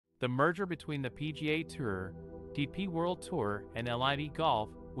The merger between the PGA Tour, DP World Tour, and LIV Golf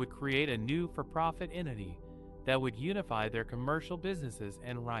would create a new for-profit entity that would unify their commercial businesses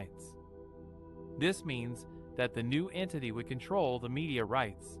and rights. This means that the new entity would control the media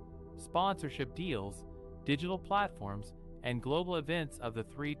rights, sponsorship deals, digital platforms, and global events of the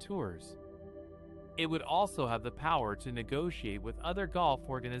three tours. It would also have the power to negotiate with other golf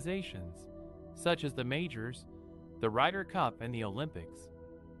organizations, such as the majors, the Ryder Cup, and the Olympics.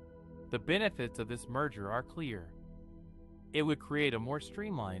 The benefits of this merger are clear. It would create a more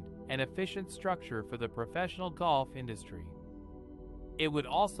streamlined and efficient structure for the professional golf industry. It would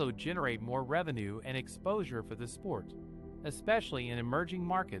also generate more revenue and exposure for the sport, especially in emerging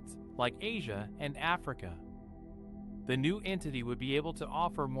markets like Asia and Africa. The new entity would be able to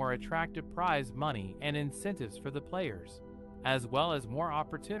offer more attractive prize money and incentives for the players, as well as more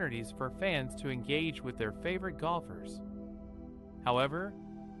opportunities for fans to engage with their favorite golfers. However,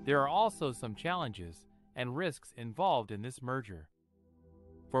 there are also some challenges and risks involved in this merger.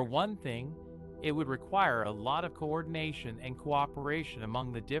 For one thing, it would require a lot of coordination and cooperation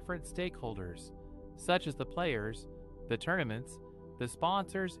among the different stakeholders, such as the players, the tournaments, the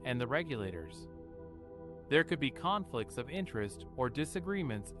sponsors, and the regulators. There could be conflicts of interest or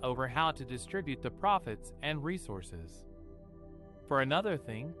disagreements over how to distribute the profits and resources. For another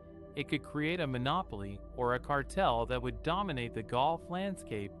thing, it could create a monopoly or a cartel that would dominate the golf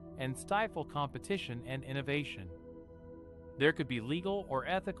landscape and stifle competition and innovation. There could be legal or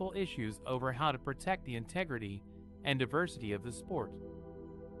ethical issues over how to protect the integrity and diversity of the sport.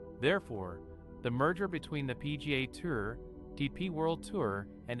 Therefore, the merger between the PGA Tour, DP World Tour,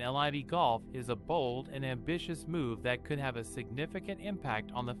 and LIV Golf is a bold and ambitious move that could have a significant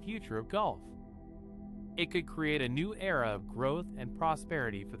impact on the future of golf. It could create a new era of growth and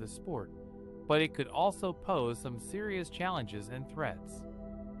prosperity for the sport, but it could also pose some serious challenges and threats.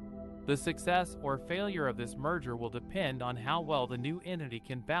 The success or failure of this merger will depend on how well the new entity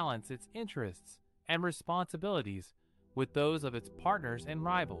can balance its interests and responsibilities with those of its partners and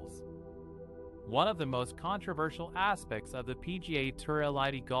rivals. One of the most controversial aspects of the PGA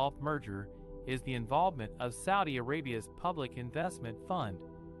Tour-LIV Golf merger is the involvement of Saudi Arabia's Public Investment Fund,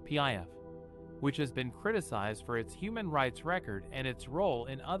 PIF, which has been criticized for its human rights record and its role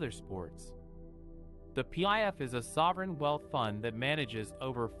in other sports. The PIF is a sovereign wealth fund that manages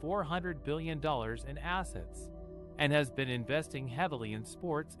over $400 billion in assets and has been investing heavily in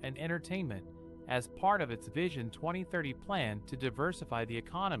sports and entertainment as part of its Vision 2030 plan to diversify the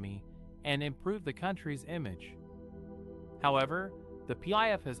economy and improve the country's image. However, the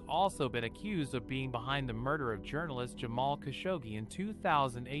PIF has also been accused of being behind the murder of journalist Jamal Khashoggi in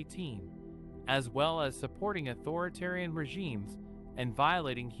 2018, as well as supporting authoritarian regimes and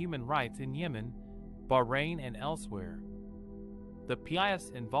violating human rights in Yemen, Bahrain, and elsewhere. The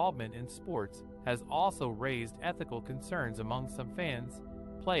PIF's involvement in sports has also raised ethical concerns among some fans,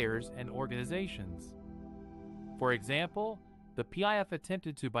 players, and organizations. For example, the PIF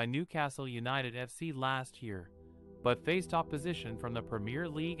attempted to buy Newcastle United FC last year, but faced opposition from the Premier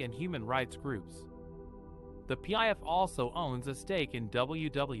League and human rights groups. The PIF also owns a stake in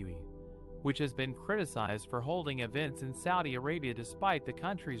WWE, which has been criticized for holding events in Saudi Arabia despite the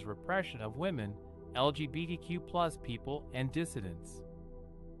country's repression of women, LGBTQ+ people, and dissidents.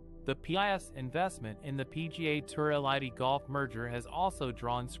 The PIF's investment in the PGA Tour-LIV Golf merger has also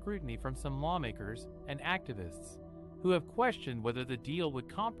drawn scrutiny from some lawmakers and activists who have questioned whether the deal would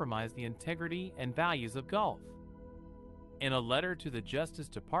compromise the integrity and values of golf. In a letter to the Justice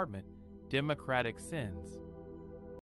Department, Democratic Sins